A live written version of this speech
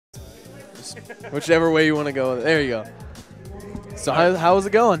Just whichever way you want to go. There you go. So how was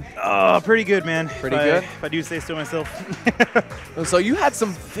it going? Oh, pretty good, man. Pretty good? If I do say so myself. So you had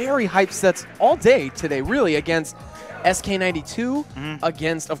some very hype sets all day today, really, against SK92,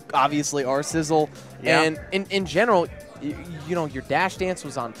 against obviously our Sizzle, and in general, you know, your dash dance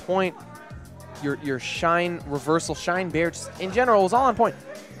was on point. Your shine reversal shine bear, just in general, was all on point.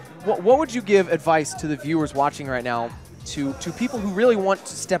 What would you give advice to the viewers watching right now to people who really want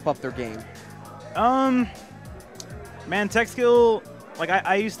to step up their game? Man, tech skill, like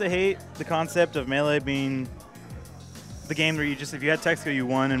I used to hate the concept of Melee being the game where you just, if you had tech skill, you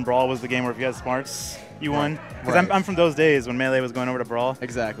won, and Brawl was the game where if you had smarts, you won. Because I'm from those days when Melee was going over to Brawl.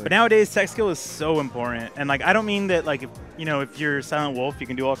 Exactly. But nowadays, tech skill is so important. And like, I don't mean that like, if you're Silent Wolf, you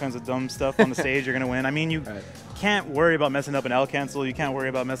can do all kinds of dumb stuff on the stage, you're going to win. I mean, you can't worry about messing up an L cancel. You can't worry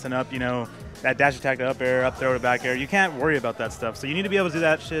about messing up, that dash attack to up air, up throw to back air. You can't worry about that stuff. So you need to be able to do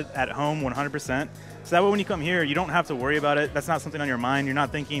that shit at home 100%. So that way when you come here, you don't have to worry about it. That's not something on your mind. You're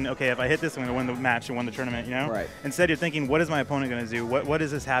not thinking, okay, if I hit this, I'm going to win the match and win the tournament, Right. Instead, you're thinking, what is my opponent going to do? What is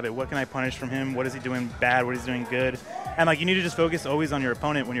his habit? What can I punish from him? What is he doing bad? What is he doing good? And, like, you need to just focus always on your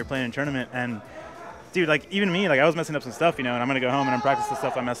opponent when you're playing in tournament. And, dude, like, even me, like, I was messing up some stuff, and I'm going to go home and I'm practice the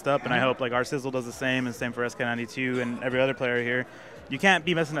stuff I messed up. And I hope, like, our Sizzle does the same, and same for SK92 and every other player here. You can't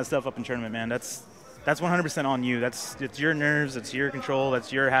be messing that stuff up in tournament, man. That's 100% on you. It's your nerves, it's your control,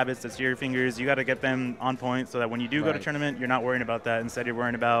 that's your habits, that's your fingers. You got to get them on point so that when you do go to tournament, you're not worrying about that. Instead, you're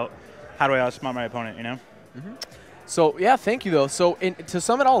worrying about how do I outsmart my opponent, So, yeah, thank you, though. So, to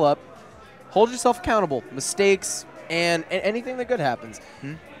sum it all up, hold yourself accountable. Mistakes and anything that good happens.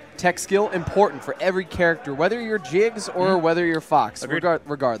 Tech skill, important for every character, whether you're Jigs or whether you're Fox,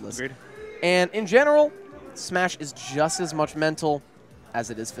 regardless. Agreed. And in general, Smash is just as much mental as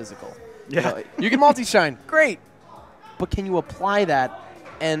it is physical. Yeah. You can multi-shine, great. But can you apply that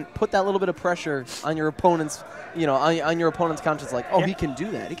and put that little bit of pressure on your opponent's, on your opponent's conscience, like, oh, he can do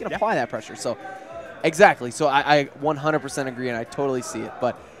that. He can apply that pressure. So, exactly. So I 100% agree, and I totally see it.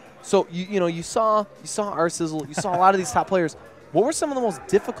 But so you saw our Sizzle, you saw a lot of these top players. What were some of the most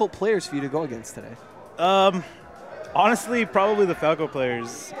difficult players for you to go against today? Honestly, probably the Falco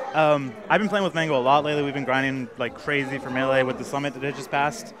players. I've been playing with Mango a lot lately. We've been grinding like crazy for Melee with the summit that it just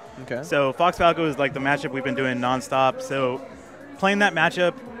passed. Okay. So Fox Falco is like the matchup we've been doing nonstop. So playing that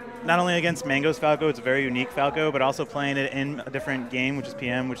matchup, not only against Mango's Falco, it's a very unique Falco, but also playing it in a different game, which is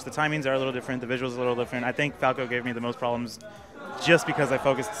PM, which the timings are a little different, the visuals are a little different. I think Falco gave me the most problems just because I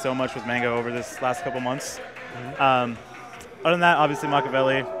focused so much with Mango over this last couple months. Other than that, obviously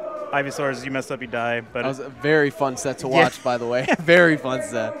Machiavelli. Ivysaurs, you messed up, you die. But that was a very fun set to watch, by the way. Very fun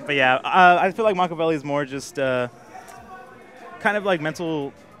set. But yeah, I feel like Machiavelli is more just kind of like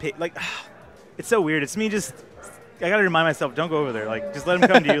mental. It's so weird. It's me just. I gotta remind myself, don't go over there. Like, just let him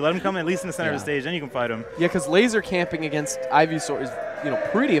come to you. Let him come at least in the center of the stage, then you can fight him. Yeah, because laser camping against Ivysaur is,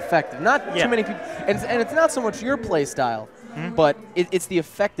 pretty effective. Not too many people, and it's not so much your play style, but it's the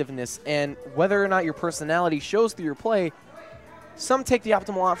effectiveness and whether or not your personality shows through your play. Some take the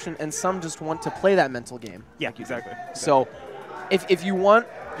optimal option, and some just want to play that mental game. Yeah, exactly. So if you want,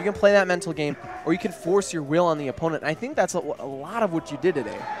 you can play that mental game, or you can force your will on the opponent. And I think that's a lot of what you did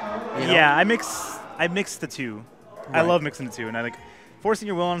today. Yeah, I mix the two. Right. I love mixing the two. And I forcing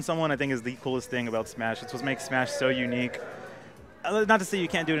your will on someone, I think, is the coolest thing about Smash. It's what makes Smash so unique. Not to say you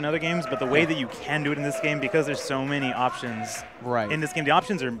can't do it in other games, but the way that you can do it in this game, because there's so many options in this game. The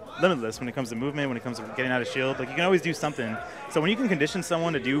options are limitless when it comes to movement, when it comes to getting out of shield. Like, you can always do something. So when you can condition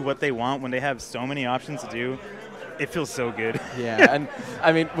someone to do what they want when they have so many options to do, it feels so good. Yeah, and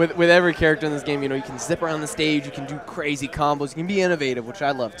I mean, with every character in this game, you can zip around the stage, you can do crazy combos, you can be innovative, which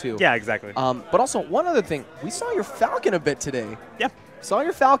I love too. Yeah, exactly. But also, one other thing, we saw your Falcon a bit today. Yeah. Saw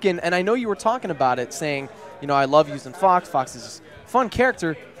your Falcon, and I know you were talking about it, saying, I love using Fox. Fox is a fun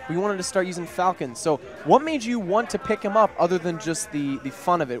character. We wanted to start using Falcon. So what made you want to pick him up other than just the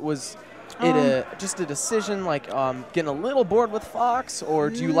fun of it? Was it just a decision, like getting a little bored with Fox, or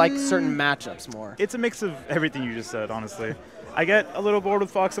do you like certain matchups more? It's a mix of everything you just said, honestly. I get a little bored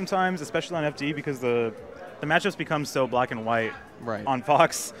with Fox sometimes, especially on FD, because the matchups become so black and white on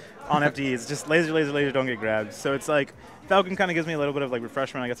Fox. On FD, it's just laser, laser, laser, don't get grabbed. So it's like Falcon kind of gives me a little bit of like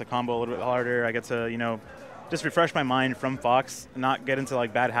refreshment. I get to combo a little bit harder. I get to, just refresh my mind from Fox and not get into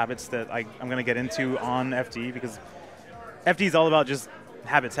like bad habits that I'm going to get into on FD, because FD is all about just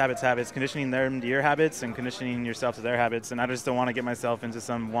habits, conditioning them to your habits and conditioning yourself to their habits. And I just don't want to get myself into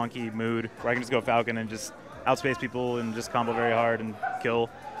some wonky mood where I can just go Falcon and just outspace people and just combo very hard and kill.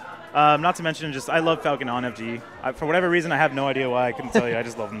 Not to mention, just I love Falcon on FG. For whatever reason, I have no idea why. I couldn't tell you. I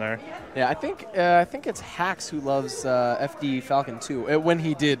just love him there. Yeah, I think it's Hax who loves FD Falcon too. When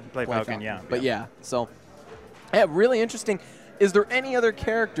he did play Falcon, yeah. But yeah, so yeah, really interesting. Is there any other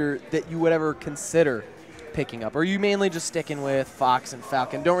character that you would ever consider picking up? Or are you mainly just sticking with Fox and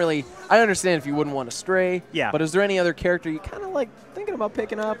Falcon? Don't really. I understand if you wouldn't want to stray. Yeah. But is there any other character you kind of like thinking about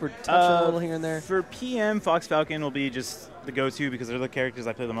picking up or touching a little here and there? For PM, Fox Falcon will be just the go-to because they're the characters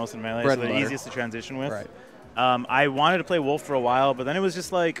I play the most in Melee, so they're easiest to transition with. Right. I wanted to play Wolf for a while, but then it was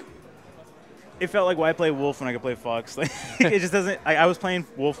just like, it felt like, why play Wolf when I could play Fox? Like, it just doesn't. I was playing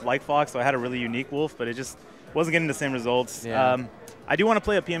Wolf like Fox, so I had a really unique Wolf, but it just wasn't getting the same results. Yeah. I do want to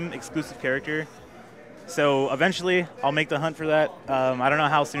play a PM exclusive character, so eventually I'll make the hunt for that. I don't know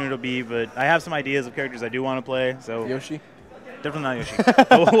how soon it'll be, but I have some ideas of characters I do want to play. So Yoshi? Definitely not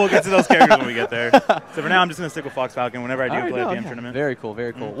Yoshi. We'll get to those characters when we get there. So for now, I'm just going to stick with Fox Falcon whenever I do play a PM tournament. Very cool,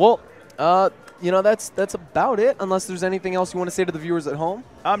 very cool. Well, you know, that's about it, unless there's anything else you want to say to the viewers at home?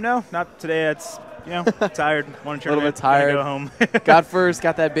 No, not today. It's, tired. Want to a little bit tired. Go home. Got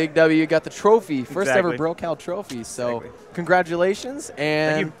that big W, got the trophy, first ever BroCal trophy. So congratulations.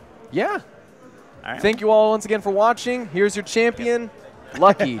 And thank you. Yeah. All right. Thank you all once again for watching. Here's your champion,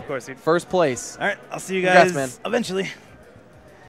 Lucky. Of course, dude. First place. All right. I'll see you guys man. eventually.